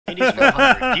90s for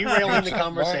 100. Derailing the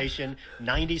conversation.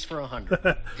 90s for 100.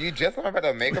 Do you just learn about the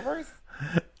Megaverse?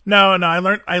 No,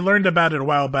 I learned about it a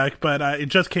while back, but it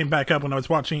just came back up when I was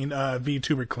watching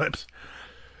VTuber clips.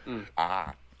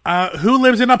 Who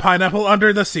lives in a pineapple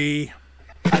under the sea?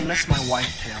 I miss my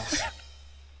wife, Tails.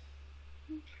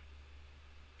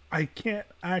 I can't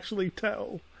actually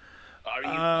tell. What do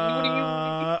you mean?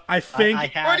 I think.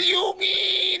 What do you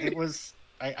mean? It was.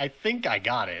 I think I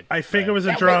got it. I think it was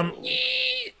a drum.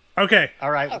 Okay.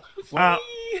 All right.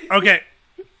 Okay.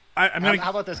 I'm gonna. How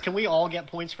about this? Can we all get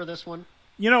points for this one?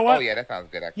 You know what? Oh yeah, that sounds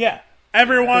good. Actually. Yeah.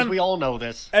 Everyone. Because we all know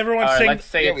this. Everyone All right, sing. let's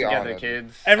say it we all together, know.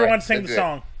 kids. Everyone Right, sing let's the do it.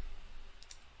 song.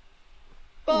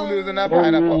 Who lives in a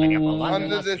pineapple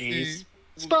under the sea?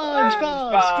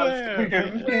 SpongeBob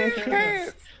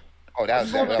SquarePants. Oh, that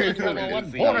was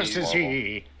What bonus is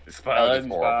he?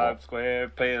 SpongeBob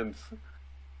SquarePants.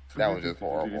 That was just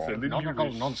horrible.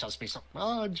 Nautical nonsense.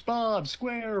 SpongeBob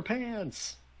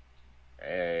SquarePants.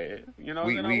 Hey, We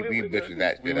butchered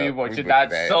that. We shit up. butchered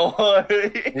that so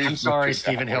hard. I'm sorry,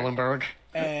 Steven Hillenberg.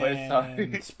 And sorry.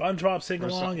 SpongeBob sing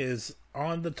along is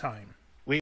on the time.